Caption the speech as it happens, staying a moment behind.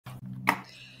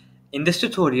In this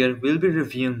tutorial, we'll be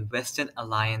reviewing Western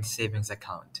Alliance Savings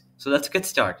Account. So let's get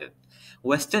started.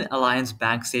 Western Alliance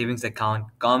Bank Savings Account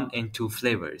come in two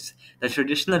flavors: the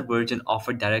traditional version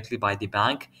offered directly by the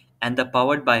bank and the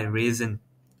powered by Raisin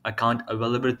account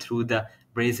available through the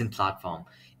Raisin platform.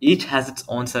 Each has its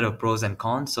own set of pros and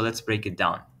cons, so let's break it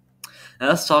down. Now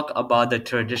let's talk about the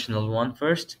traditional one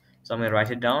first. So I'm going to write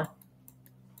it down.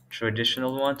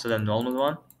 Traditional one, so the normal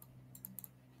one.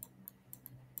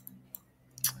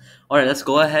 All right, let's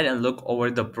go ahead and look over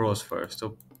the pros first.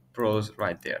 So pros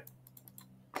right there.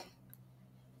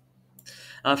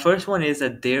 First one is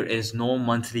that there is no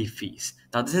monthly fees.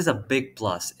 Now this is a big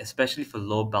plus, especially for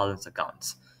low balance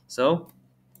accounts. So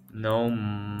no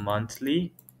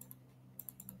monthly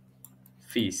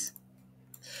fees.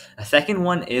 A second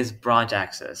one is branch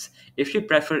access. If you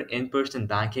prefer in-person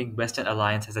banking, Western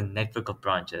Alliance has a network of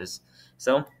branches.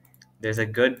 So there's a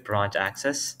good branch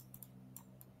access.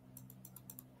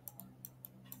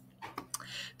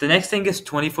 The next thing is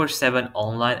 24/7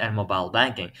 online and mobile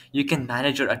banking. You can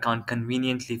manage your account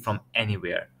conveniently from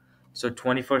anywhere. So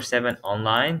 24/7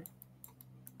 online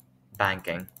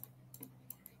banking.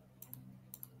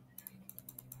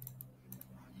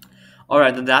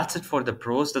 Alright, then that's it for the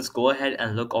pros. Let's go ahead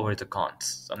and look over the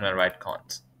cons. So I'm going to write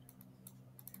cons.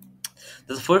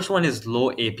 The first one is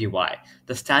low APY.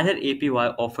 The standard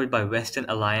APY offered by Western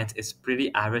Alliance is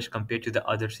pretty average compared to the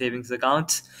other savings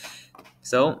accounts.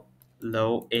 So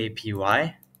low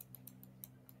APY.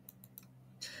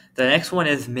 The next one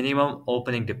is minimum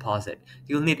opening deposit.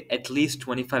 You'll need at least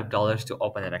 $25 to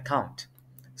open an account.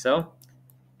 So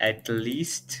at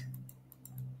least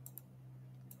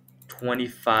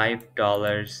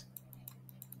 $25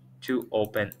 to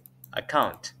open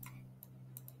account.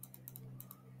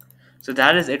 So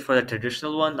that is it for the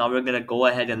traditional one. Now we're going to go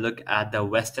ahead and look at the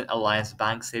Western Alliance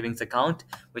Bank Savings Account,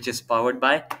 which is powered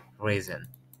by Raisin.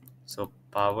 So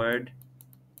powered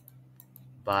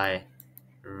by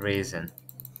Raisin.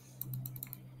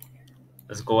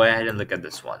 Let's go ahead and look at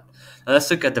this one. Now let's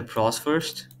look at the pros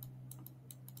first.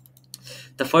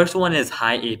 The first one is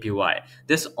high APY.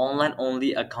 This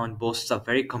online-only account boasts a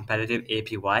very competitive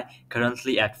APY,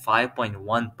 currently at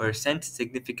 5.1%,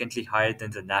 significantly higher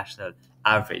than the national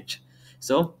average.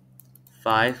 So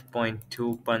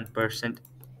 5.21%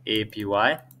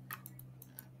 APY.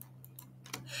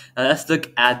 Now let's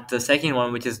look at the second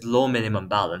one, which is low minimum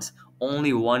balance.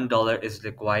 Only $1 is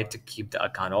required to keep the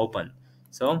account open.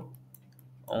 So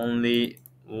only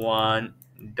 $1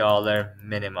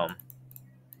 minimum.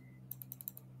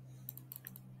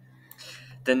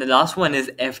 Then the last one is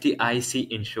FDIC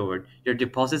insured. Your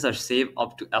deposits are safe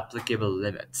up to applicable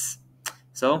limits.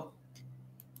 So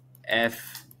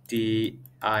FDIC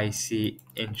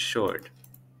insured.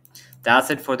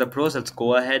 That's it for the pros. Let's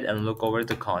go ahead and look over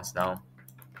the cons now.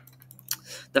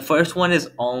 The first one is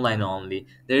online only.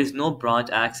 There is no branch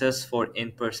access for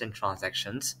in-person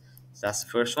transactions. So that's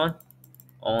the first one.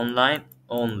 Online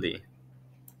only.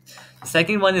 The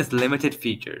second one is limited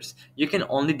features. You can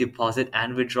only deposit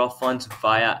and withdraw funds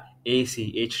via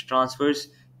ACH transfers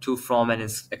to from an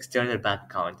external bank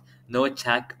account. No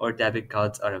check or debit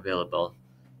cards are available.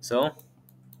 So,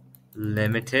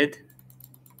 limited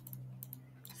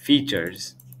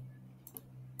features.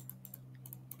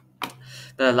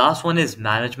 The last one is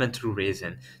management through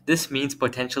Raisin. This means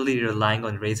potentially relying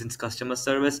on Raisin's customer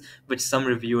service, which some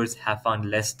reviewers have found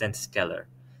less than stellar.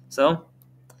 So,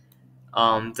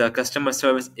 the customer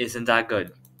service isn't that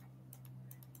good.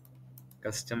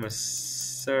 Customer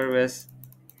service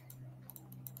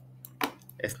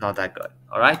is not that good.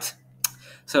 All right.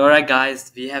 So, all right,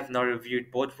 guys, we have now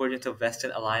reviewed both versions of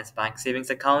Western Alliance Bank Savings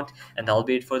Account, and that'll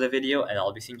be it for the video. And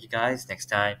I'll be seeing you guys next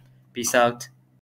time. Peace out.